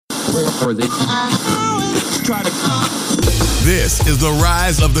This is the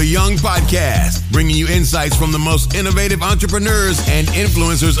Rise of the Young podcast, bringing you insights from the most innovative entrepreneurs and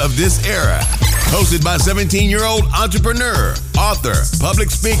influencers of this era. Hosted by 17-year-old entrepreneur, author,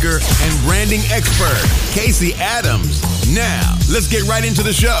 public speaker, and branding expert, Casey Adams. Now, let's get right into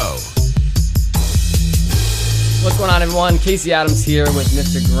the show. What's going on, everyone? Casey Adams here with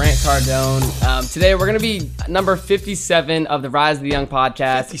Mr. Grant Cardone. Today, we're going to be number 57 of the Rise of the Young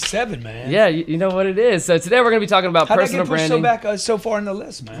podcast. 57, man. Yeah, you know what it is. So today, we're going to be talking about personal branding. How did I get pushed so far in the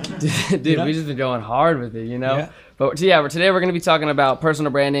list, man? Dude, you know? We've just been going hard with it, you know? Yeah. But yeah, today we're going to be talking about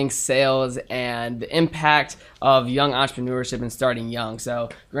personal branding, sales, and the impact of young entrepreneurship and starting young. So,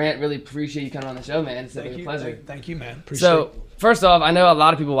 Grant, really appreciate you coming on the show, man. It's a pleasure. Thank you, man. Appreciate it. First off, I know a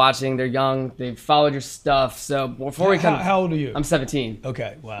lot of people watching, they're young, they've followed your stuff. So before we come... How old are you? I'm 17.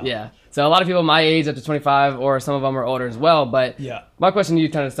 Okay, wow. Yeah. So a lot of people my age up to 25, or some of them are older as well. But yeah, my question to you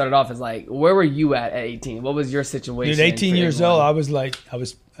kind of started off is like, where were you at 18? What was your situation? Dude, 18 years old, I was I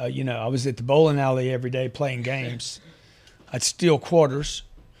was at the bowling alley every day playing games. I'd steal quarters,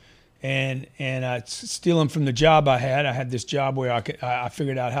 and I'd steal them from the job I had. I had this job where I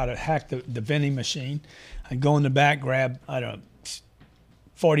figured out how to hack the vending machine. I'd go in the back, grab, I don't know,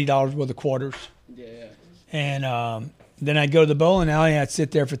 $40 worth of quarters. Yeah. And then I'd go to the bowling alley. I'd sit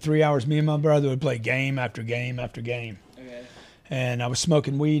there for 3 hours. Me and my brother would play game after game after game. Okay. And I was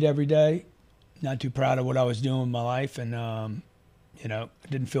smoking weed every day. Not too proud of what I was doing with my life. And, I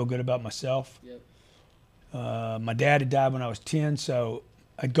didn't feel good about myself. Yep. My dad had died when I was 10, so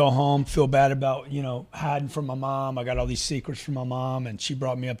I'd go home, feel bad about, hiding from my mom. I got all these secrets from my mom, and she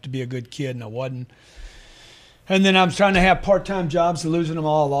brought me up to be a good kid, and I wasn't. And then I was trying to have part-time jobs, losing them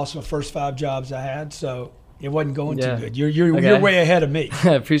all. I lost my first 5 jobs I had, so it wasn't going too good. You're way ahead of me.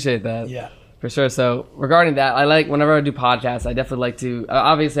 I appreciate that. Yeah. For sure. So regarding that, I like, whenever I do podcasts, I definitely like to,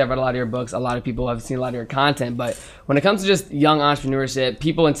 obviously I've read a lot of your books, a lot of people have seen a lot of your content, but when it comes to just young entrepreneurship,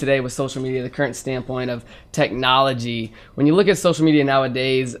 people in today with social media, the current standpoint of technology, when you look at social media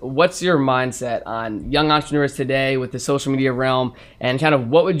nowadays, what's your mindset on young entrepreneurs today with the social media realm, and kind of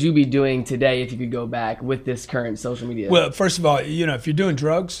what would you be doing today if you could go back with this current social media? Well, first of all, if you're doing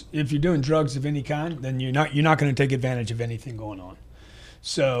drugs of any kind, then you're not going to take advantage of anything going on.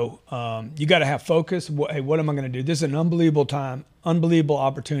 So you got to have focus. Hey, what am I going to do? This is an unbelievable time, unbelievable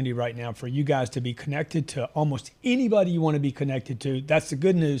opportunity right now for you guys to be connected to almost anybody you want to be connected to. That's the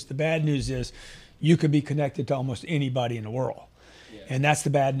good news. The bad news is you could be connected to almost anybody in the world. Yeah. And that's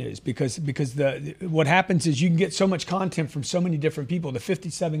the bad news because what happens is you can get so much content from so many different people. The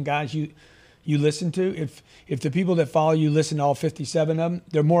 57 guys you listen to, if the people that follow you listen to all 57 of them,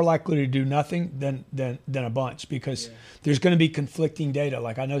 they're more likely to do nothing than a bunch, because there's going to be conflicting data.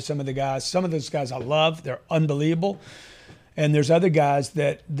 Like, I know some of those guys I love, they're unbelievable. And there's other guys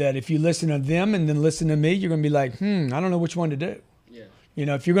that if you listen to them and then listen to me, you're going to be like, I don't know which one to do. Yeah.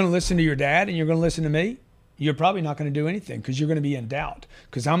 If you're going to listen to your dad and you're going to listen to me, you're probably not going to do anything, because you're going to be in doubt.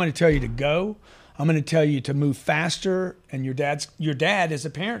 Because I'm going to tell you to go. I'm going to tell you to move faster, and your dad as a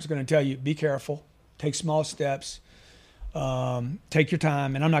parent is going to tell you, be careful, take small steps, take your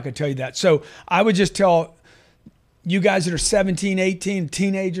time, and I'm not going to tell you that. So I would just tell you guys that are 17, 18,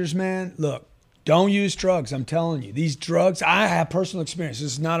 teenagers, man, look, don't use drugs. I'm telling you, these drugs, I have personal experience.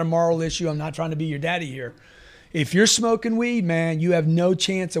 This is not a moral issue. I'm not trying to be your daddy here. If you're smoking weed, man, you have no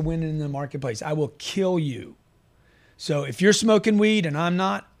chance of winning in the marketplace. I will kill you. So if you're smoking weed and I'm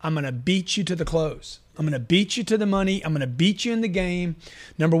not, I'm going to beat you to the close. I'm going to beat you to the money. I'm going to beat you in the game.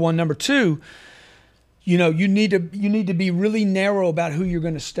 Number one. Number two, you need to be really narrow about who you're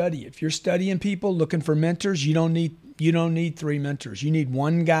going to study. If you're studying people, looking for mentors, you don't need 3 mentors. You need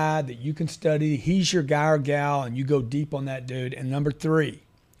one guy that you can study. He's your guy or gal, and you go deep on that dude. And number 3,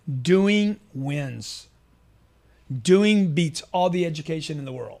 doing wins. Doing beats all the education in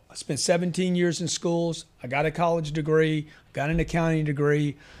the world. I spent 17 years in schools. I got a college degree, got an accounting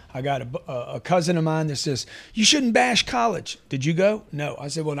degree. I got a cousin of mine that says, you shouldn't bash college. Did you go? No. I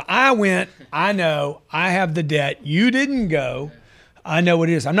said, well, I went. I know. I have the debt. You didn't go. I know what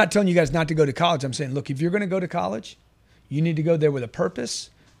it is. I'm not telling you guys not to go to college. I'm saying, look, if you're going to go to college, you need to go there with a purpose.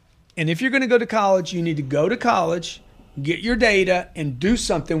 And if you're going to go to college, you need to go to college, get your data, and do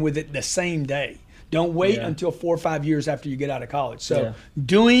something with it the same day. Don't wait Yeah. until 4 or 5 years after you get out of college. So Yeah.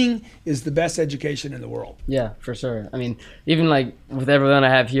 doing is the best education in the world. Yeah, for sure. I mean, even like with everyone I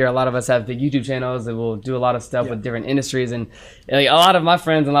have here, a lot of us have big YouTube channels that will do a lot of stuff with different industries, and like a lot of my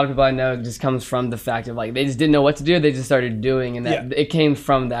friends and a lot of people I know just comes from the fact of like they just didn't know what to do, they just started doing, and that it came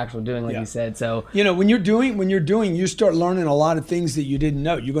from the actual doing, like you said. So you know, when you're doing, you start learning a lot of things that you didn't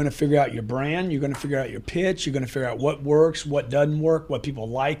know. You're going to figure out your brand. You're going to figure out your pitch. You're going to figure out what works, what doesn't work, what people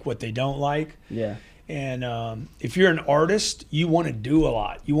like, what they don't like. yeah. And if you're an artist, you want to do a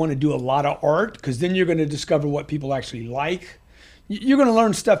lot. You want to do a lot of art because then you're going to discover what people actually like. You're going to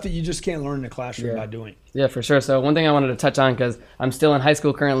learn stuff that you just can't learn in the classroom by doing. Yeah, for sure. So one thing I wanted to touch on, because I'm still in high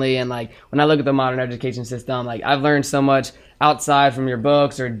school currently, and like when I look at the modern education system, like I've learned so much outside from your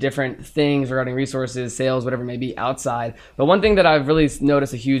books or different things regarding resources, sales, whatever it may be outside. But one thing that I've really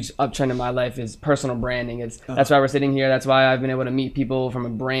noticed a huge uptrend in my life is personal branding. That's why we're sitting here. That's why I've been able to meet people from a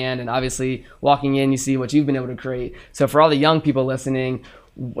brand, and obviously walking in, you see what you've been able to create. So for all the young people listening,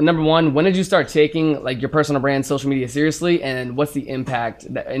 number one, when did you start taking like your personal brand, social media seriously, and what's the impact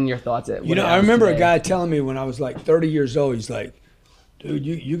in your thoughts? You know, I remember a guy telling me when I was like 30 years old, he's like, "Dude,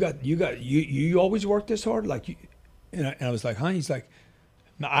 you always work this hard?" Like, and I was like, "Huh?" He's like,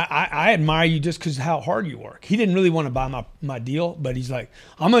 I admire you just because of how hard you work. He didn't really want to buy my deal, but he's like,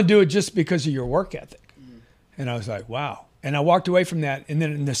 "I'm gonna do it just because of your work ethic." And I was like, "Wow." And I walked away from that. And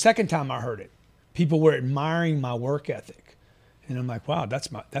then the second time I heard it, people were admiring my work ethic. And I'm like, wow, that's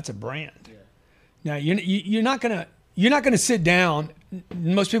a brand. Yeah. Now you're not gonna sit down.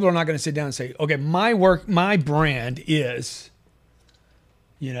 Most people are not gonna sit down and say, okay, my brand is,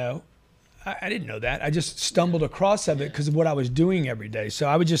 you know, I didn't know that. I just stumbled across of it because of what I was doing every day. So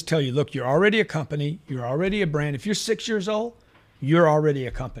I would just tell you, look, you're already a company. You're already a brand. If you're 6 years old, you're already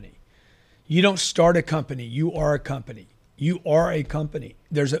a company. You don't start a company. You are a company. You are a company.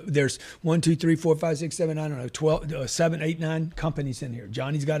 There's 1, 2, 3, 4, 5, 6, 7, I don't know, 12, 7, 8, 9 companies in here.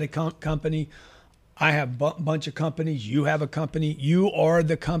 Johnny's got a company. I have a bunch of companies. You have a company. You are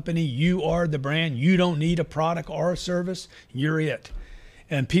the company. You are the brand. You don't need a product or a service. You're it.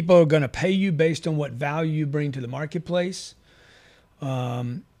 And people are going to pay you based on what value you bring to the marketplace.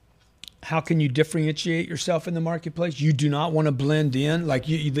 How can you differentiate yourself in the marketplace? You do not want to blend in. Like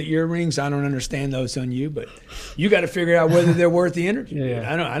the earrings, I don't understand those on you, but you got to figure out whether they're worth the energy.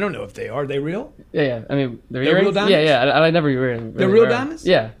 Yeah. I don't know if they are. Are they real? Yeah. I mean, they're real diamonds? Yeah. I never really They're real diamonds?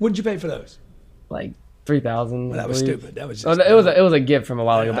 Yeah. What did you pay for those? Like 3,000. Well, that was stupid. That was just it was a gift from a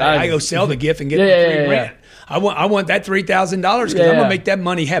while ago. But I go sell the gift and get $3 grand. I want that $3,000 because I'm gonna make that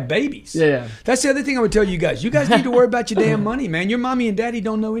money have babies. Yeah. That's the other thing I would tell you guys. You guys need to worry about your damn money, man. Your mommy and daddy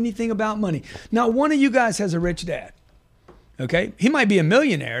don't know anything about money. Not one of you guys has a rich dad. Okay, he might be a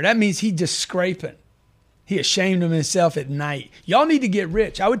millionaire. That means he's just scraping. He ashamed of himself at night. Y'all need to get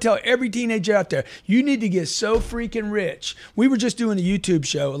rich. I would tell every teenager out there, you need to get so freaking rich. We were just doing a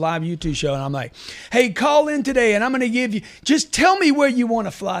live YouTube show, and I'm like, hey, call in today, and I'm going to give you, just tell me where you want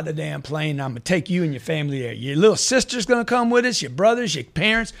to fly the damn plane, and I'm going to take you and your family there. Your little sister's going to come with us, your brothers, your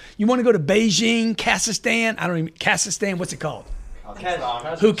parents. You want to go to Beijing, Kazakhstan, what's it called?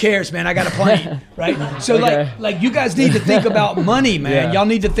 Who cares, man? I got a plane, right? So like you guys need to think about money, man. Yeah. Y'all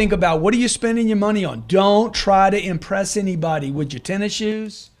need to think about what are you spending your money on. Don't try to impress anybody with your tennis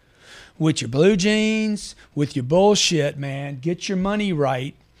shoes, with your blue jeans, with your bullshit, man. Get your money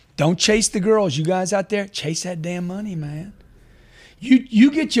right. Don't chase the girls. You guys out there, chase that damn money, man.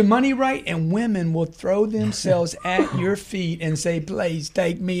 You get your money right, and women will throw themselves at your feet and say, please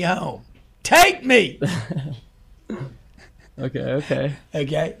take me home. Take me.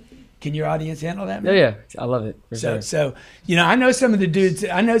 Okay. Can your audience handle that, man? Yeah. I love it. So, you know, I know some of the dudes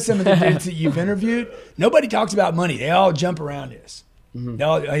that you've interviewed. Nobody talks about money. They all jump around this. Mm-hmm. They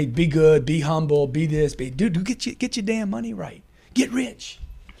all, hey, be good, be humble, be this, dude, get your damn money right. Get rich.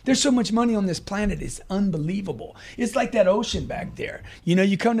 There's so much money on this planet. It's unbelievable. It's like that ocean back there. You know,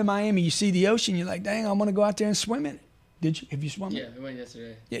 you come to Miami, you see the ocean, you're like, dang, I want to go out there and swim in it. Did you? Have you swum? Yeah, we went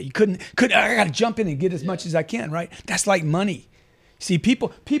yesterday. Yeah, you couldn't. I got to jump in and get as much as I can, right? That's like money. See, people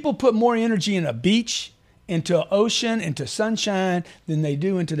put more energy in a beach, into an ocean, into sunshine than they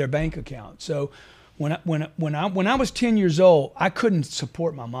do into their bank account. So, when I was 10 years old, I couldn't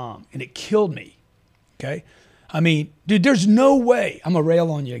support my mom, and it killed me. Okay, I mean, dude, there's no way. I'm gonna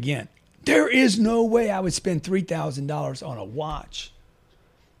rail on you again. There is no way I would spend $3,000 on a watch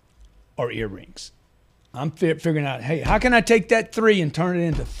or earrings. I'm figuring out, hey, how can I take that 3 and turn it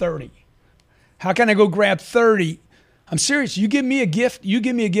into 30? How can I go grab 30? I'm serious. You give me a gift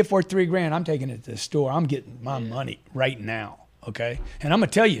worth $3 grand. I'm taking it to the store. I'm getting my money right now. Okay. And I'm going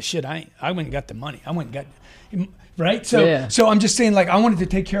to tell you, shit, I went and got the money. Right? So I'm just saying, like, I wanted to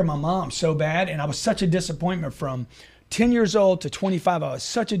take care of my mom so bad, and I was such a disappointment from 10 years old to 25. I was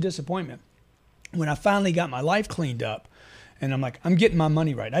such a disappointment. When I finally got my life cleaned up, and I'm like, I'm getting my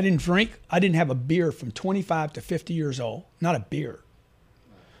money right. I didn't drink. I didn't have a beer from 25 to 50 years old. Not a beer.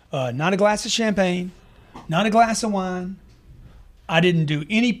 Not a glass of champagne. Not a glass of wine. I didn't do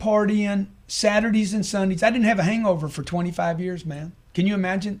any partying, Saturdays and Sundays. I didn't have a hangover for 25 years, man. Can you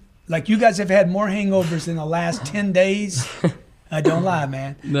imagine? Like, you guys have had more hangovers in the last 10 days. I don't lie,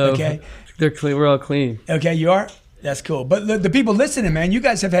 man. No, okay. They're clean. We're all clean. Okay, you are? That's cool. But the people listening, man, you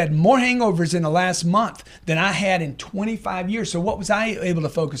guys have had more hangovers in the last month than I had in 25 years. So what was I able to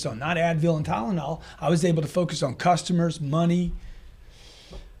focus on? Not Advil and Tylenol. I was able to focus on customers, money.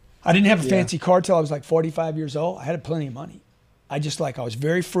 I didn't have a fancy car till I was like 45 years old. I had plenty of money. I was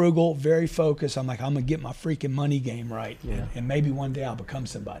very frugal, very focused. I'm like, I'm going to get my freaking money game right. Yeah. And maybe one day I'll become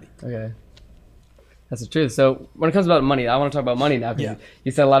somebody. Okay. That's the truth. So when it comes about money, I want to talk about money now because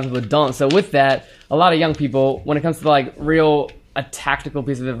you said a lot of people don't. So with that, a lot of young people, when it comes to like a tactical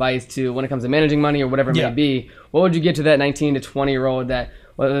piece of advice to when it comes to managing money or whatever it may be, what would you give to that 19 to 20-year-old that,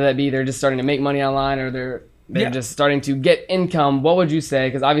 whether that be they're just starting to make money online or they're just starting to get income? What would you say?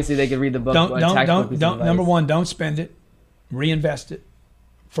 Because obviously they could read the book. Don't. Number one, don't spend it. Reinvest it.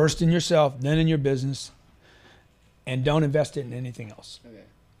 First in yourself, then in your business, and don't invest it in anything else. Okay.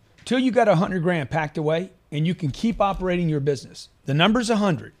 Till you got $100,000 packed away and you can keep operating your business. The number's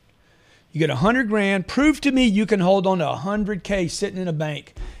 100. You get $100,000. Prove to me you can hold on to $100K sitting in a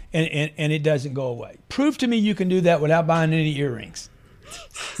bank and it doesn't go away. Prove to me you can do that without buying any earrings.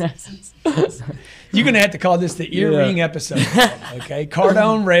 You're going to have to call this the earring episode. Okay.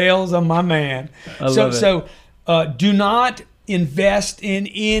 Cardone Rails on my man. So do not invest in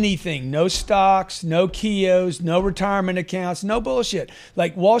anything. No stocks, no Kios, no retirement accounts, no bullshit.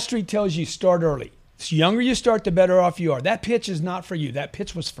 Like Wall Street tells you, start early. The younger you start, the better off you are. That pitch is not for you. That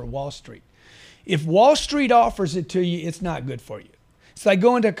pitch was for Wall Street. If Wall Street offers it to you, it's not good for you. It's like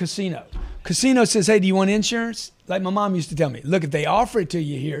going to a casino. Casino says, hey, do you want insurance? Like my mom used to tell me, look, if they offer it to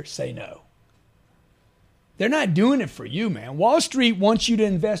you here, say no. They're not doing it for you, man. Wall Street wants you to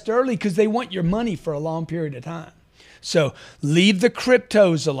invest early because they want your money for a long period of time. So leave the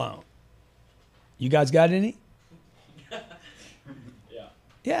cryptos alone. You guys got any?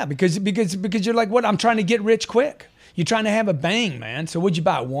 Yeah, because you're like, what? I'm trying to get rich quick. You're trying to have a bang, man. So what'd you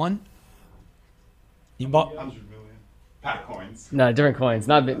buy? One? You bought 100 million pack coins. No, different coins,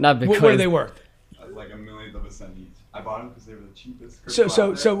 not Bitcoin. What are they worth? Like $1 million each. I bought them because they were the cheapest.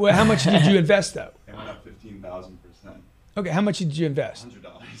 So how much did you invest though? They went up 15,000%. Okay, how much did you invest?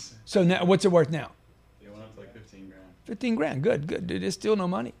 $100. So now, what's it worth now? They went up to like 15 grand. 15 grand, good, dude. It's still no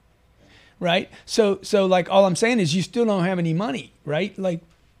money, right? So like all I'm saying is you still don't have any money, right? Like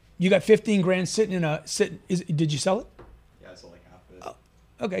you got 15 grand did you sell it? Yeah, I sold like half of it.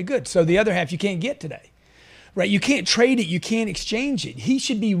 Oh, okay, good. So the other half you can't get today, right? You can't trade it. You can't exchange it. He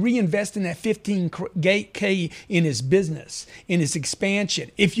should be reinvesting that 15K in his business, in his expansion.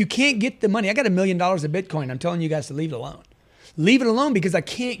 If you can't get the money, I got $1 million of Bitcoin. I'm telling you guys to leave it alone. Leave it alone because I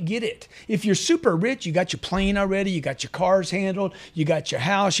can't get it. If you're super rich, you got your plane already, you got your cars handled, you got your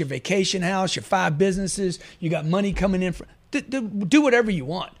house, your vacation house, your 5 businesses, you got money coming in. Do whatever you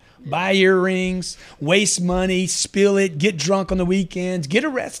want. Buy earrings, waste money, spill it, get drunk on the weekends, get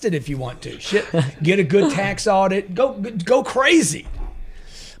arrested if you want to. Shit, get a good tax audit, go crazy.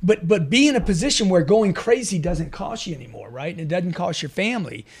 But be in a position where going crazy doesn't cost you anymore, right? And it doesn't cost your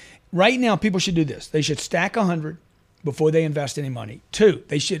family. Right now, people should do this. They should stack 100 before they invest any money. 2,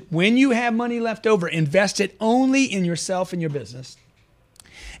 they should, when you have money left over, invest it only in yourself and your business.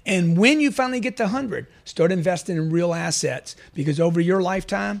 And when you finally get to 100, start investing in real assets because over your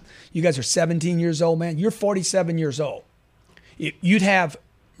lifetime, you guys are 17 years old, man. You're 47 years old. You'd have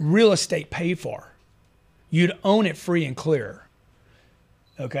real estate paid for. You'd own it free and clear.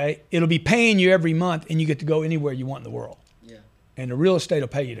 Okay? It'll be paying you every month and you get to go anywhere you want in the world. Yeah. And the real estate will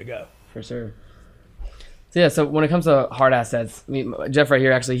pay you to go. For sure. So when it comes to hard assets, I mean, Jeff right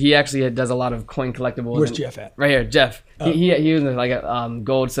here, he actually does a lot of coin collectibles. Where's Jeff at? Right here, Jeff. He was like a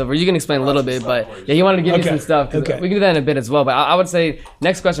gold, silver. You can explain a little bit, but yeah, he wanted to give me some stuff. We can do that in a bit as well. But I would say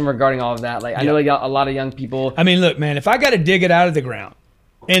next question regarding all of that. Like I know a lot of young people. I mean, look, man, if I got to dig it out of the ground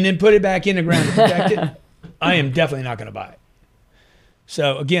and then put it back in the ground to protect it, I am definitely not going to buy it.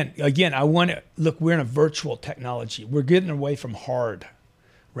 So again, I want to look. We're in a virtual technology. We're getting away from hard.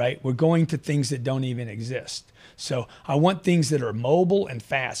 Right? We're going to things that don't even exist. So I want things that are mobile and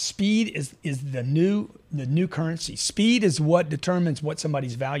fast. Speed is the new currency. Speed is what determines what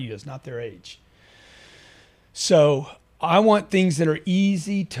somebody's value is, not their age. So I want things that are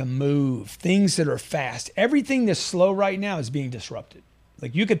easy to move, things that are fast. Everything that's slow right now is being disrupted.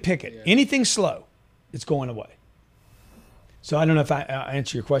 Like you could pick it. Yeah. Anything slow, it's going away. So I don't know if I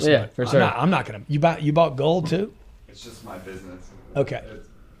answer your question. Yeah, for sure. I'm not gonna. You bought gold too? It's just my business. Okay.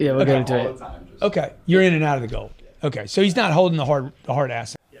 Yeah, we'll get into it. Okay, you're in and out of the gold. Okay, so he's not holding the hard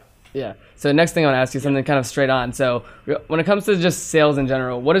asset. Yeah. So next thing I want to ask you something kind of straight on. So when it comes to just sales in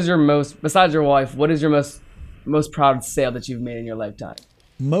general, what is your besides your wife, what is your most proud sale that you've made in your lifetime?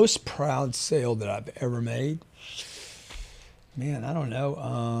 Most proud sale that I've ever made? Man, I don't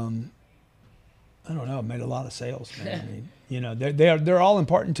know. I've made a lot of sales, man. I mean, you know, they're all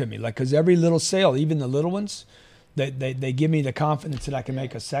important to me. Like, cause every little sale, even the little ones, they give me the confidence that I can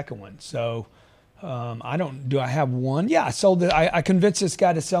make a second one. So, do I have one? Yeah, I sold it. I convinced this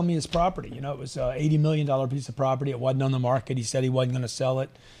guy to sell me his property. You know, it was a $80 million piece of property. It wasn't on the market. He said he wasn't going to sell it.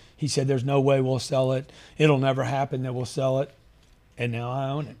 He said, there's no way we'll sell it. It'll never happen that we'll sell it. And now I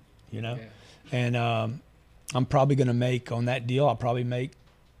own it, you know? Yeah. And I'm probably going to make, on that deal, I'll probably make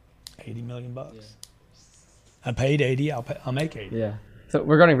 $80 million. Yeah. I paid 80, I'll make 80. Yeah. So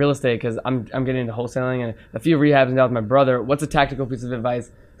regarding real estate, because I'm getting into wholesaling and a few rehabs now with my brother, what's a tactical piece of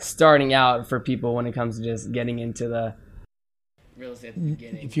advice starting out for people when it comes to just getting into the real estate at the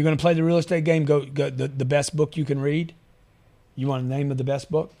beginning? If you're going to play the real estate game, go the best book you can read. You want the name of the best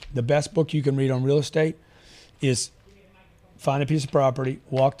book? The best book you can read on real estate is find a piece of property,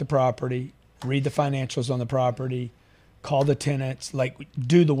 walk the property, read the financials on the property, call the tenants, like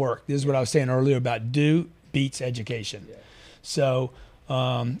do the work. This is what I was saying earlier about do beats education. Yeah. So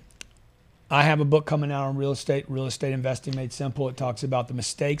I have a book coming out on real estate investing made simple. It talks about the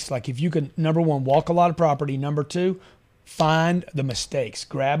mistakes. Like if you can, number one, walk a lot of property. Number two, find the mistakes.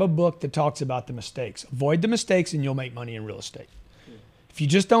 Grab a book that talks about the mistakes. Avoid the mistakes and you'll make money in real estate. If you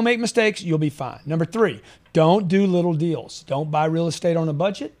just don't make mistakes, you'll be fine. Number three, don't do little deals. Don't buy real estate on a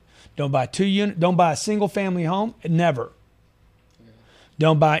budget. Don't buy don't buy a single family home. Never.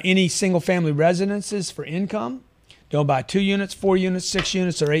 Don't buy any single family residences for income. Don't buy 2 units, 4 units, 6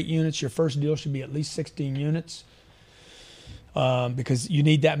 units, or 8 units. Your first deal should be at least 16 units because you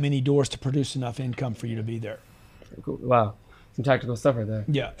need that many doors to produce enough income for you to be there. Cool. Wow. Some tactical stuff right there.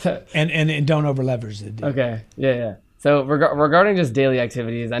 Yeah. and don't over leverage the deal. Okay. Yeah. So regarding just daily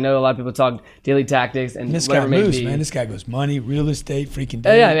activities, I know a lot of people talk daily tactics and this whatever guy moves, may be. man. This guy goes money, real estate, freaking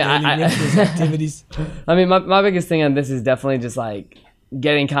daily, daily activities. I mean, my biggest thing on this is definitely just like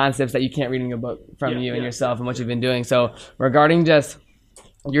getting concepts that you can't read in a book from you and yourself and what you've been doing. So regarding just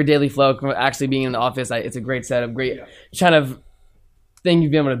your daily flow, actually being in the office, it's a great setup, great kind of thing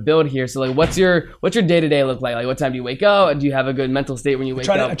you've been able to build here. So like, what's your day-to-day look like? Like what time do you wake up? Do you have a good mental state when you wake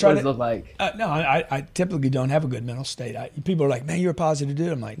up? What does it look like? No, I typically don't have a good mental state. People are like, man, you're a positive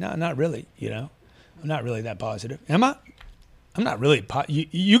dude. I'm like, no, not really. You know, I'm not really that positive. Am I? I'm not really.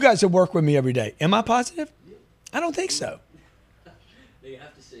 You guys that work with me every day, am I positive? I don't think so. They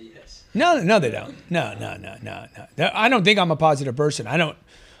have to say yes. No, they don't. No. I don't think I'm a positive person. I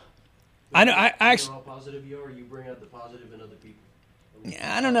actually. How positive you are, you bring out the positive in other people.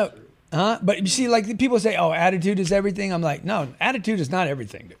 Yeah, I don't know. But you see, like people say, oh, attitude is everything. I'm like, no, attitude is not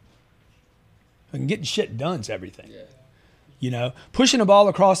everything, dude. And getting shit done is everything. Yeah. You know, pushing the ball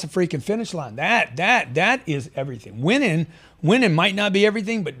across the freaking finish line, that is everything. Winning might not be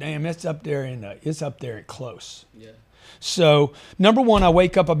everything, but damn, it's up there and close. Yeah. So, number one, I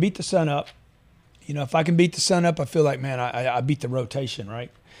wake up, I beat the sun up. You know, if I can beat the sun up, I feel like, man, I beat the rotation, right?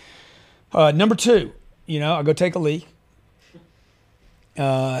 Number two, you know, I go take a leak.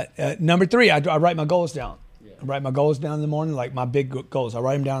 Number three, I write my goals down. Yeah. I write my goals down in the morning, like my big goals. I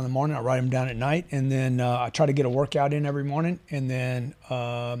write them down in the morning, I write them down at night, and then I try to get a workout in every morning, and then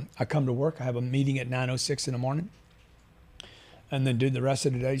I come to work. I have a meeting at 9:06 in the morning, and then the rest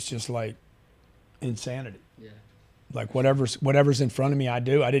of the day is just like insanity. Yeah. Like whatever's in front of me, I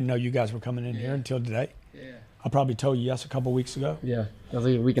do. I didn't know you guys were coming in here until today. Yeah. I probably told you yes a couple weeks ago. Yeah, that was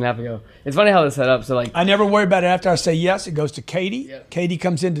like a week and a half ago. It's funny how it's set up. So like, I never worry about it after I say yes. It goes to Katie. Yep. Katie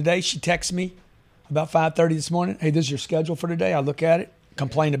comes in today. She texts me about 5:30 this morning. Hey, this is your schedule for today. I look at it,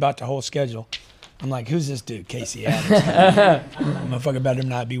 complain about the whole schedule. I'm like, who's this dude, Casey Adams? Motherfucker better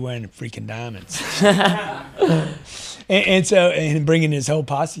not be wearing freaking diamonds. and bringing his whole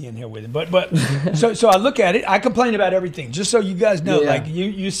posse in here with him. But so I look at it. I complain about everything. Just so you guys know, like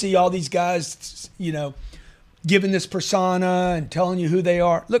you see all these guys, you know, giving this persona and telling you who they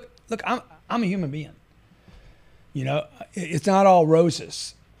are. Look, I'm a human being. You know, it's not all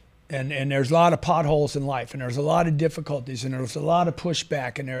roses. And there's a lot of potholes in life, and there's a lot of difficulties, and there's a lot of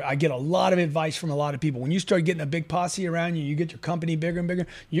pushback, and I get a lot of advice from a lot of people. When you start getting a big posse around you, you get your company bigger and bigger,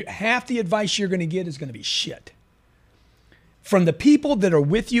 half the advice you're going to get is going to be shit. from the people that are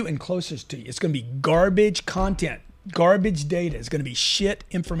with you and closest to you. It's going to be garbage content, garbage data. It's going to be shit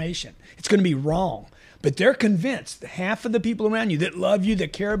information. It's going to be wrong. But they're convinced, half of the people around you that love you,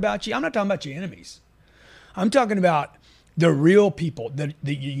 that care about you, I'm not talking about your enemies. I'm talking about the real people that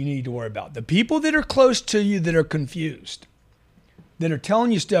you need to worry about. The people that are close to you that are confused, that are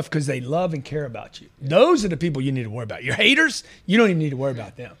telling you stuff because they love and care about you. Those are the people you need to worry about. Your haters, you don't even need to worry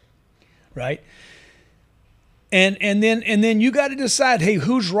about them, right? And then you got to decide, hey,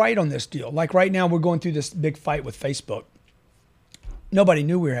 who's right on this deal? Like right now, we're going through this big fight with Facebook. Nobody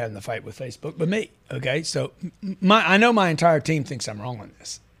knew we were having the fight with Facebook but me, okay? So I know my entire team thinks I'm wrong on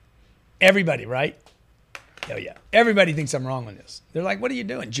this. Everybody, right? Hell yeah. Everybody thinks I'm wrong on this. They're like, what are you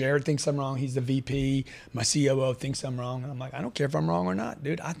doing? Jared thinks I'm wrong. He's the VP. My COO thinks I'm wrong. And I'm like, I don't care if I'm wrong or not,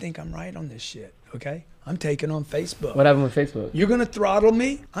 dude. I think I'm right on this shit, okay? I'm taking on Facebook. What happened with Facebook? You're going to throttle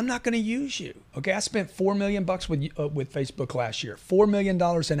me? I'm not going to use you, okay? I spent $4 million with Facebook last year. $4 million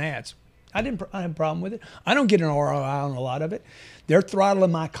in ads. I didn't have a problem with it. I don't get an ROI on a lot of it. They're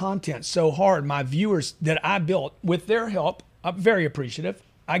throttling my content so hard. My viewers that I built with their help, I'm very appreciative.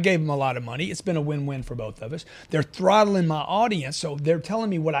 I gave them a lot of money. It's been a win-win for both of us. They're throttling my audience, so they're telling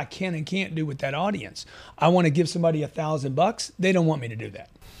me what I can and can't do with that audience. I want to give somebody $1,000. They don't want me to do that.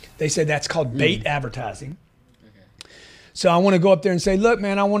 They say that's called bait advertising. Okay. So I want to go up there and say, look,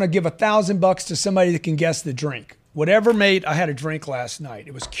 man, I want to give $1,000 to somebody that can guess the drink. Whatever made, I had a drink last night.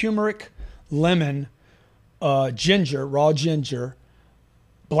 It was turmeric, lemon, ginger, raw ginger,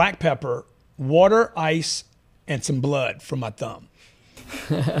 black pepper, water, ice, and some blood from my thumb.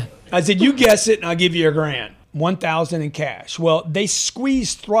 I said, you guess it and I'll give you $1,000, $1,000 in cash. Well, they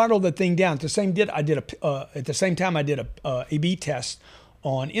throttled the thing down. At the same time I did a A/B test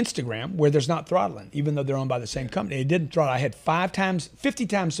on Instagram where there's not throttling, even though they're owned by the same company. It didn't throttle. I had 50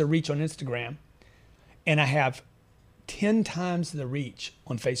 times the reach on Instagram, and I have 10 times the reach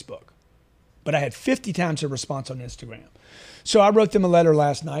on Facebook. But I had 50 times the response on Instagram. So I wrote them a letter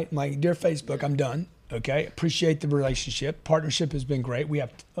last night. I'm like, dear Facebook, I'm done. Okay, appreciate the relationship. Partnership has been great. We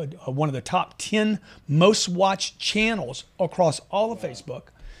have one of the top 10 most watched channels across all of Facebook.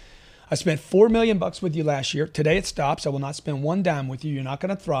 I spent $4 million with you last year. Today it stops. I will not spend one dime with you. You're not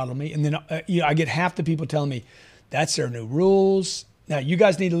going to throttle me. And then I get half the people telling me, that's their new rules. Now, you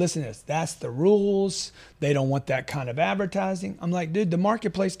guys need to listen to this. That's the rules. They don't want that kind of advertising. I'm like, dude, the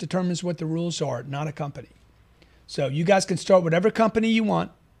marketplace determines what the rules are, not a company. So you guys can start whatever company you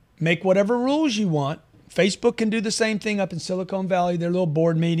want, make whatever rules you want. Facebook can do the same thing up in Silicon Valley. Their little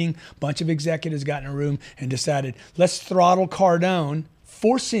board meeting, a bunch of executives got in a room and decided, let's throttle Cardone,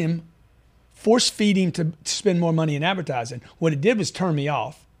 force feed him to spend more money in advertising. What it did was turn me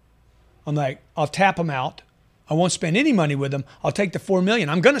off. I'm like, I'll tap him out. I won't spend any money with them. I'll take the $4 million.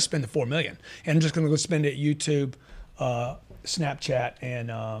 I'm going to spend the $4 million, and I'm just going to go spend it at YouTube, Snapchat, and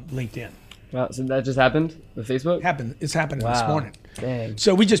LinkedIn. Wow, so that just happened with Facebook? It's happening this morning. Dang.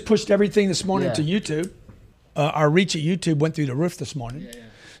 So we just pushed everything this morning to YouTube. Our reach at YouTube went through the roof this morning. Yeah.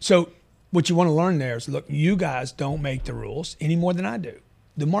 So what you want to learn there is, look, you guys don't make the rules any more than I do.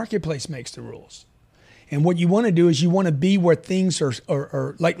 The marketplace makes the rules. And what you want to do is you want to be where things are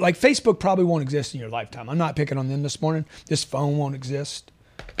like Facebook probably won't exist in your lifetime. I'm not picking on them this morning. This phone won't exist.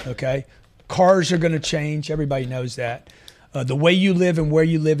 Okay. Cars are going to change. Everybody knows that. The way you live and where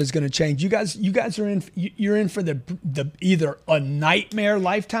you live is going to change. You guys are you're in for the either a nightmare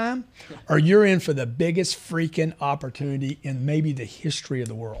lifetime or you're in for the biggest freaking opportunity in maybe the history of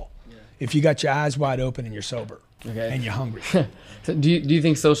the world. Yeah. If you got your eyes wide open and you're sober. Okay. And you're hungry. So do you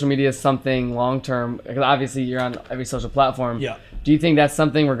think social media is something long-term? Because obviously you're on every social platform. Yeah. Do you think that's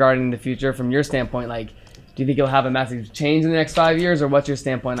something regarding the future from your standpoint? Like, do you think it'll have a massive change in the next 5 years, or what's your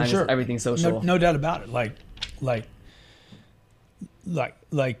standpoint on just everything social? No doubt about it. Like,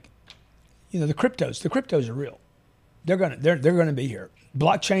 you know, the cryptos are real. They're gonna be here.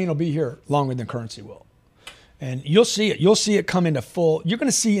 Blockchain will be here longer than currency will. And you'll see it. You'll see it come into full. You're going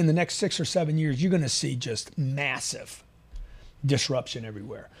to see in the next 6 or 7 years, you're going to see just massive disruption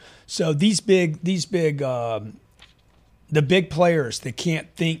everywhere. So the big players that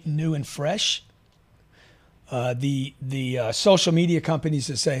can't think new and fresh, the social media companies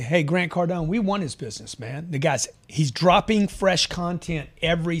that say, hey, Grant Cardone, we want his business, man. The guy's, he's dropping fresh content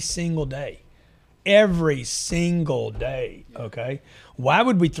every single day. Every single day, okay? Why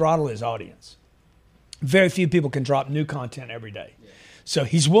would we throttle his audience? Very few people can drop new content every day. Yeah. So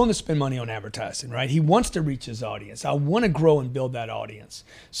he's willing to spend money on advertising, right? He wants to reach his audience. I want to grow and build that audience.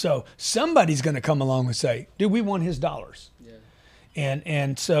 So somebody's going to come along and say, dude, we want his dollars. Yeah.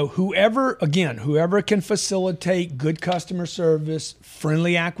 And so whoever can facilitate good customer service,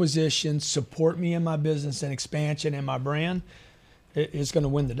 friendly acquisition, support me in my business and expansion and my brand is going to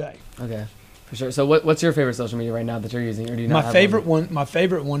win the day. Okay, for sure. So what's your favorite social media right now that you're using, or do you not My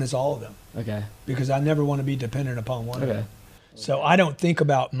favorite one is all of them. Okay. Because I never want to be dependent upon one of Okay. them. So I don't think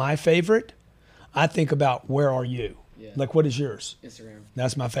about my favorite. I think about where are you? Yeah. Like, what is yours? Instagram.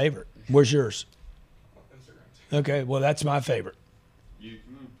 That's my favorite. Where's yours? Instagram. Okay, well, that's my favorite.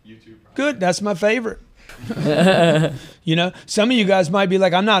 YouTube. Good, that's my favorite. You know, some of you guys might be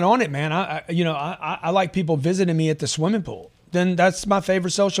like, I'm not on it, man. I like people visiting me at the swimming pool. Then that's my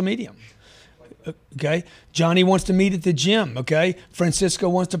favorite social medium. Okay, Johnny wants to meet at the gym. Okay, Francisco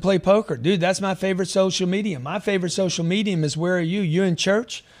wants to play poker. Dude, that's my favorite social medium. My favorite social medium is where are you? You in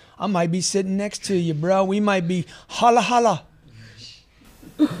church? I might be sitting next to you, bro. We might be holla holla.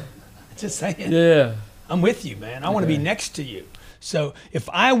 Just saying. Yeah. I'm with you, man. I want to be next to you. So if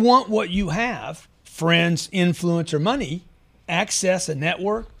I want what you have, friends, influence, or money, access, a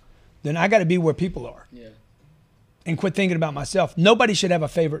network, then I got to be where people are. Yeah. And quit thinking about myself. Nobody should have a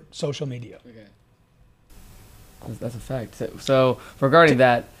favorite social media. Okay. That's a fact. So regarding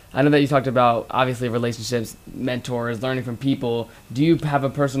that, I know that you talked about obviously relationships, mentors, learning from people. Do you have a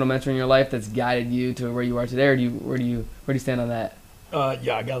personal mentor in your life that's guided you to where you are today, or where do you stand on that?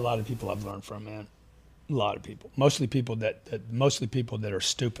 Yeah, I got a lot of people I've learned from, man. A lot of people. Mostly people that are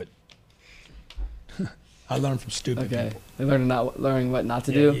stupid. I learn from stupid people. They learning what not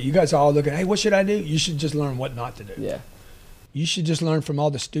to Yeah, do. you guys are all looking, hey, what should I do? You should just learn what not to do. Yeah. You should just learn from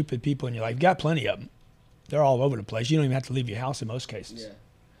all the stupid people in your life. You got plenty of them. They're all over the place. You don't even have to leave your house in most cases. Yeah.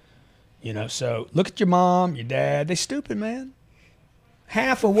 You know, so look at your mom, your dad. They stupid, man.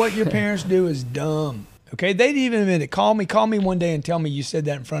 Half of what your parents do is dumb. Okay, they'd even admit it. Call me one day and tell me you said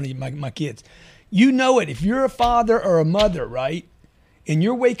that in front of my kids. You know it. If you're a father or a mother, right, and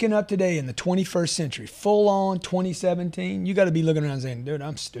you're waking up today in the 21st century, full on 2017, you got to be looking around saying, dude,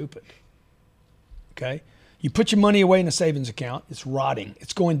 I'm stupid. Okay? You put your money away in a savings account, it's rotting.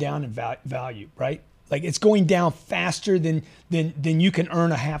 It's going down in value, right? Like it's going down faster than you can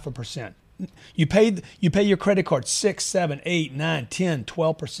earn 0.5%. You pay your credit card 6, 7, 8, 9, 10,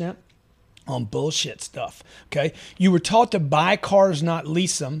 12% on bullshit stuff. Okay? You were taught to buy cars, not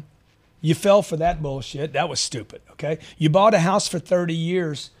lease them. You fell for that bullshit. That was stupid. Okay? You bought a house for 30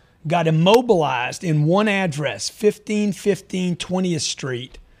 years, got immobilized in one address, 1515 20th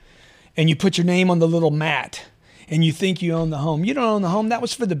Street, and you put your name on the little mat. And you think you own the home. You don't own the home. That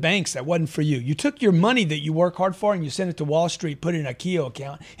was for the banks. That wasn't for you. You took your money that you work hard for and you sent it to Wall Street, put it in a Keogh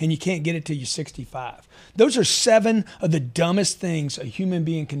account, and you can't get it till you're 65. Those are 7 of the dumbest things a human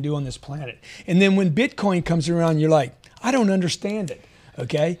being can do on this planet. And then when Bitcoin comes around, you're like, I don't understand it.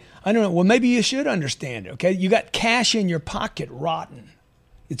 Okay? I don't know. Well, maybe you should understand it. Okay? You got cash in your pocket rotten.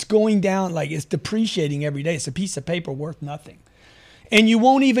 It's going down like it's depreciating every day. It's a piece of paper worth nothing. And you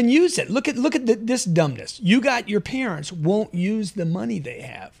won't even use it. Look at this dumbness. You got your parents won't use the money they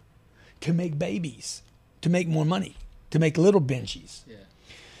have to make babies, to make more money, to make little Benjis. Yeah.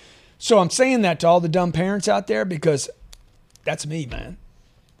 So I'm saying that to all the dumb parents out there because that's me, man.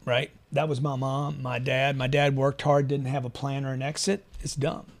 Right? That was my mom, my dad. My dad worked hard, didn't have a plan or an exit. It's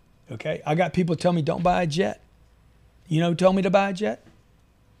dumb. Okay? I got people tell me don't buy a jet. You know who told me to buy a jet?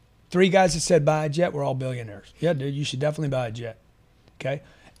 3 guys that said buy a jet were all billionaires. Yeah, dude, you should definitely buy a jet. Okay.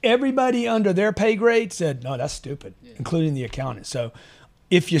 Everybody under their pay grade said, no, that's stupid, including the accountant. So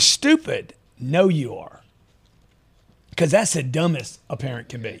if you're stupid, know you are. Because that's the dumbest a parent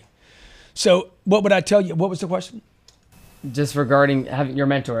can be. So what would I tell you? What was the question? Just regarding having your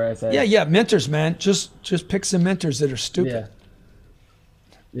mentor, I said. Yeah. Mentors, man. Just pick some mentors that are stupid.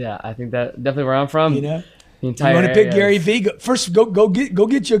 Yeah, I think that definitely where I'm from. You know? The entire you want to pick area Gary is- Vee? First, go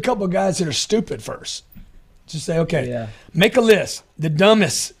get you a couple of guys that are stupid first. Just say, okay, make a list. The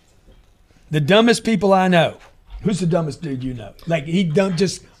dumbest people I know. Who's the dumbest dude you know? Like he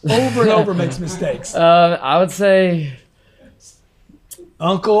just over and over makes mistakes. I would say,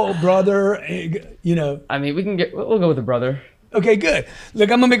 Uncle, brother, you know. I mean, we'll go with the brother. Okay, good. Look,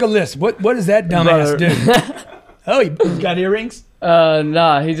 I'm gonna make a list. What does that dumbass do? Oh, he's got earrings?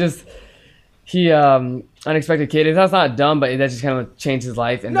 Nah, he unexpected kid. That's not dumb, but that just kind of changed his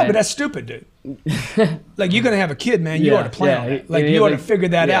life. And No, but that's stupid, dude. Like you're gonna have a kid, man. You ought to plan on it. Like you ought to figure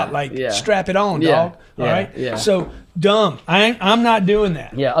that out. Like strap it on, dog. All right. Yeah. So dumb. I'm not doing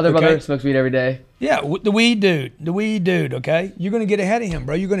that. Yeah. Other brother smokes weed every day. Yeah, the weed dude. Okay, you're gonna get ahead of him,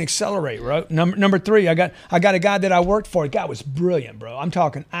 bro. You're gonna accelerate, bro. Number 3, I got a guy that I worked for. The guy was brilliant, bro. I'm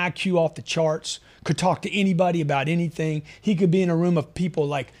talking IQ off the charts. Could talk to anybody about anything. He could be in a room of people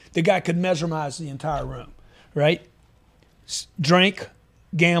like the guy could mesmerize the entire room, right? drank,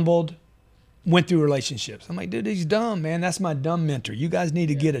 gambled, went through relationships. I'm like, dude, he's dumb, man. That's my dumb mentor. You guys need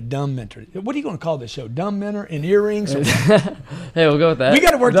to get a dumb mentor. What are you going to call this show? Dumb mentor and earrings? Hey, we'll go with that. We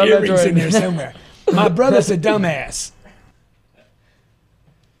got to work Dumb the earrings mentor in there somewhere. My brother's a dumbass.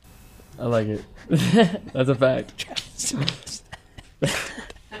 I like it. That's a fact.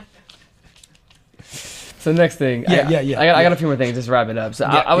 So next thing, Yeah. I got a few more things just to wrap it up. So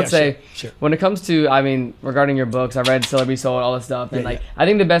I would say, sure. when it comes to, I mean, regarding your books, I read Sell or Be Sold, all this stuff, and I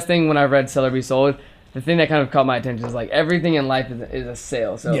think the best thing when I read Sell or Be Sold, the thing that kind of caught my attention is like everything in life is a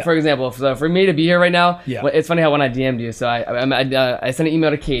sale. So for example, for me to be here right now, it's funny how when I DM'd you, so I sent an email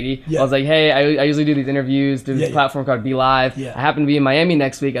to Katie. I was like, hey, I usually do these interviews through this platform called Be Live. I happen to be in Miami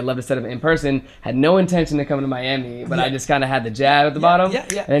next week. I'd love to set up in person. Had no intention to come to Miami, but I just kind of had the jab at the bottom.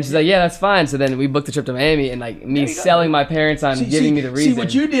 And she's like, yeah, that's fine. So then we booked the trip to Miami, and like me selling my parents on giving me the reason. See,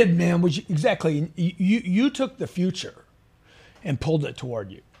 what you did, man, was you took the future and pulled it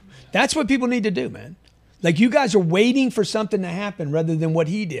toward you. That's what people need to do, man. Like, you guys are waiting for something to happen rather than what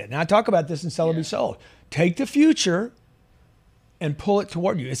he did. And I talk about this in Sell or Be Sold. Take the future and pull it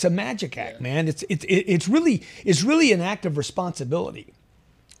toward you. It's a magic act, man. It's really an act of responsibility.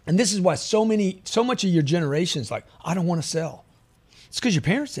 And this is why so much of your generation's like, I don't want to sell. It's because your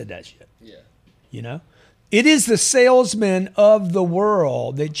parents said that shit. Yeah. You know? It is the salesmen of the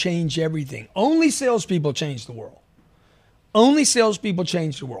world that change everything. Only salespeople change the world. Only salespeople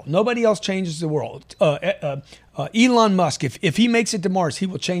change the world. Nobody else changes the world. Elon Musk, if he makes it to Mars, he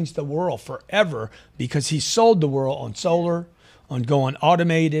will change the world forever because he sold the world on solar, on going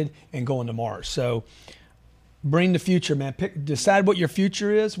automated, and going to Mars. So bring the future, man. Decide what your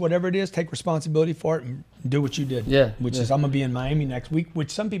future is, whatever it is. Take responsibility for it and do what you did. Which is, I'm going to be in Miami next week,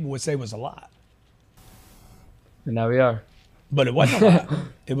 which some people would say was a lot. And now we are. But it wasn't a lie.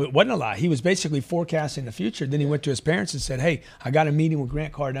 It wasn't a lie. He was basically forecasting the future. Then he went to his parents and said, hey, I got a meeting with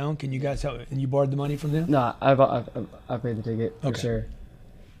Grant Cardone. Can you guys help? And you borrowed the money from them? No, I paid the ticket for sure.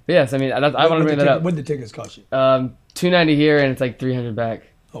 But yes, I mean, I want to bring that up. What did the tickets cost you? $290 here, and it's like $300 back.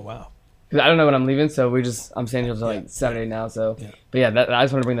 Oh, wow. Because I don't know when I'm leaving, so I'm staying here until like Saturday now. So, but yeah, I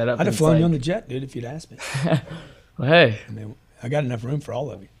just want to bring that up. I'd have flown you on the jet, dude, if you'd asked me. Well, hey. I mean, I got enough room for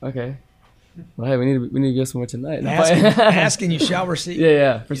all of you. Okay. Well, hey, we need to go somewhere tonight. Asking you shall receive.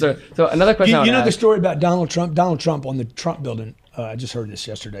 Yeah, for sure. So another question. You know the story about Donald Trump? Donald Trump on the Trump building. I just heard this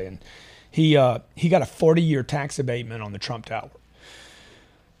yesterday, and he got a 40-year tax abatement on the Trump Tower.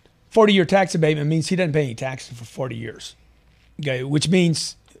 40-year tax abatement means he doesn't pay any taxes for 40 years. Okay, which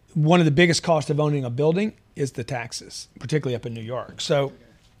means one of the biggest costs of owning a building is the taxes, particularly up in New York. So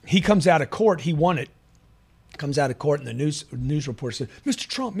he comes out of court. He won it. Comes out of court, and the news report said, Mr.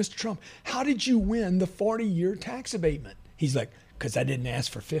 Trump, how did you win the 40-year tax abatement? He's like, because I didn't ask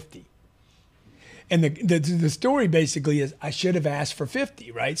for 50. And the story basically is, I should have asked for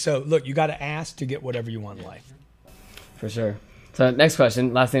 50, right? So look, you got to ask to get whatever you want in life. For sure. So next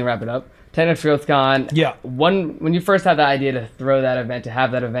question, last thing to wrap it up. 10X GrowthCon. Yeah. When you first had the idea to throw that event, to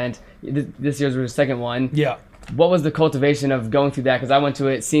have that event, this year's was the second one. Yeah. What was the cultivation of going through that? Because I went to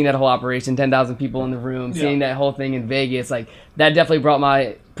it, seeing that whole operation, 10,000 people in the room, seeing that whole thing in Vegas, like that definitely brought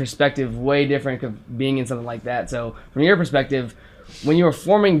my perspective way different of being in something like that. So from your perspective, when you were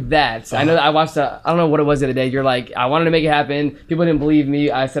forming that, I know that I watched I don't know what it was the other day. You're like, I wanted to make it happen. People didn't believe me.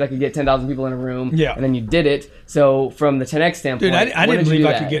 I said I could get 10,000 people in a room. Yeah. And then you did it. So from the 10X standpoint, dude, I didn't believe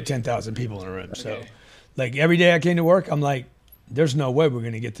I could get 10,000 people in a room. Okay. So like every day I came to work, I'm like, there's no way we're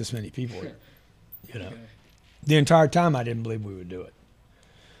going to get this many people here. You know. Okay. The entire time I didn't believe we would do it,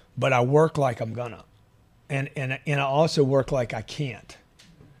 but I work like I'm gonna, and I also work like I can't,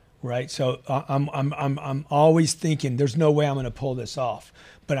 right? So I'm always thinking there's no way I'm gonna pull this off,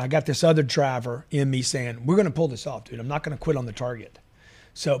 but I got this other driver in me saying we're gonna pull this off, dude. I'm not gonna quit on the target.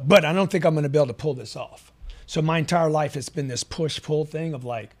 So, but I don't think I'm gonna be able to pull this off. So my entire life has been this push-pull thing of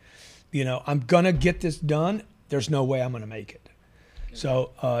like, you know, I'm gonna get this done. There's no way I'm gonna make it.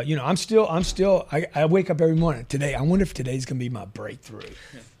 So, you know, I wake up every morning. Today, I wonder if today's going to be my breakthrough.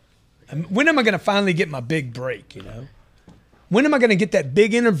 When am I going to finally get my big break, you know? When am I going to get that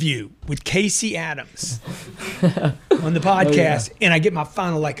big interview with Casey Adams on the podcast? And I get my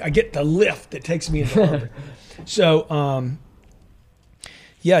final, I get the lift that takes me into orbit. So,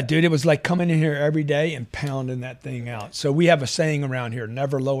 yeah, dude, it was like coming in here every day and pounding that thing out. So we have a saying around here,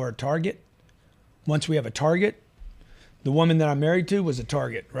 never lower a target. Once we have a target, the woman that I'm married to was a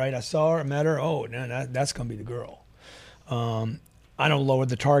target, right? I saw her, I met her. Oh, no, that's going to be the girl. I don't lower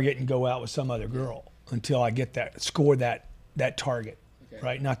the target and go out with some other girl until I get score that target,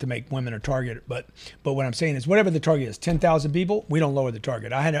 right? Not to make women a target, but what I'm saying is whatever the target is, 10,000 people, we don't lower the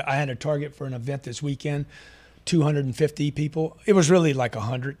target. I had a target for an event this weekend, 250 people. It was really like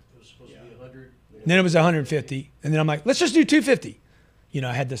 100. It was supposed to be 100. And then it was 150. And then I'm like, let's just do 250. You know,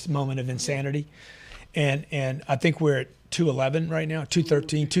 I had this moment of insanity. And I think we're at 211 right now,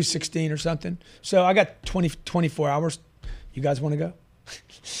 213, 216 or something. So I got 24 hours. You guys want to go?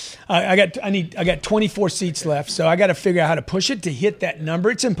 I got 24 seats left, so I got to figure out how to push it to hit that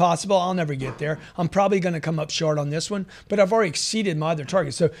number. It's impossible. I'll never get there. I'm probably going to come up short on this one, but I've already exceeded my other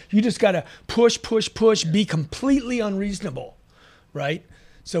targets. So you just got to push, be completely unreasonable, right?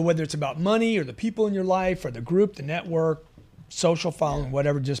 So whether it's about money or the people in your life or the group, the network, social following,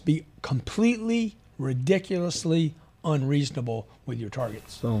 whatever, just be completely, ridiculously unreasonable with your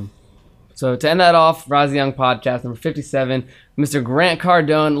targets. Boom. So to end that off, Rise of the Young podcast number 57, Mr. Grant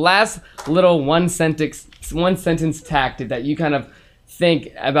Cardone. Last little one sentence tactic that you kind of think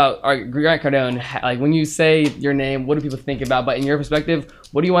about, Grant Cardone. Like when you say your name, what do people think about? But in your perspective,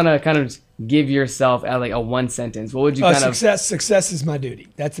 what do you want to kind of give yourself as like a one sentence? What would you Success is my duty.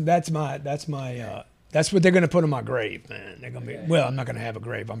 That's what they're going to put on my grave, man. They're going to be, well, I'm not going to have a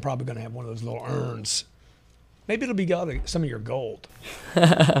grave. I'm probably going to have one of those little urns. Maybe it'll be some of your gold.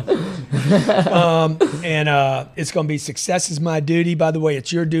 It's going to be success is my duty. By the way,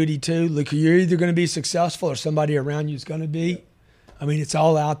 it's your duty too. Look, you're either going to be successful or somebody around you is going to be. I mean, it's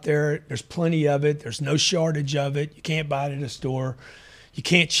all out there. There's plenty of it. There's no shortage of it. You can't buy it at a store. You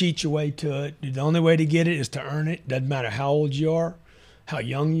can't cheat your way to it. The only way to get it is to earn it. Doesn't matter how old you are, how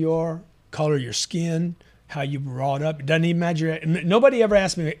young you are, color of your skin, how you were brought up. It doesn't even matter. Nobody ever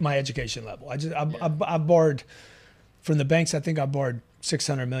asked me my education level. I borrowed from the banks. I think I borrowed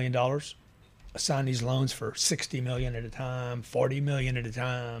 $600 million. I signed these loans for $60 million at a time, $40 million at a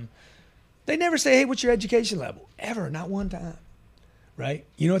time. They never say, hey, what's your education level? Ever, not one time, right?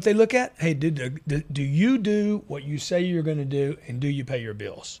 You know what they look at? Hey, do you do what you say you're going to do, and do you pay your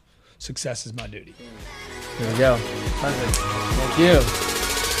bills? Success is my duty. There we go. Perfect. Thank you.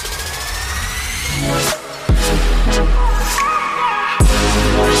 We'll be right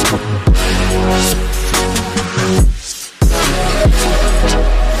back.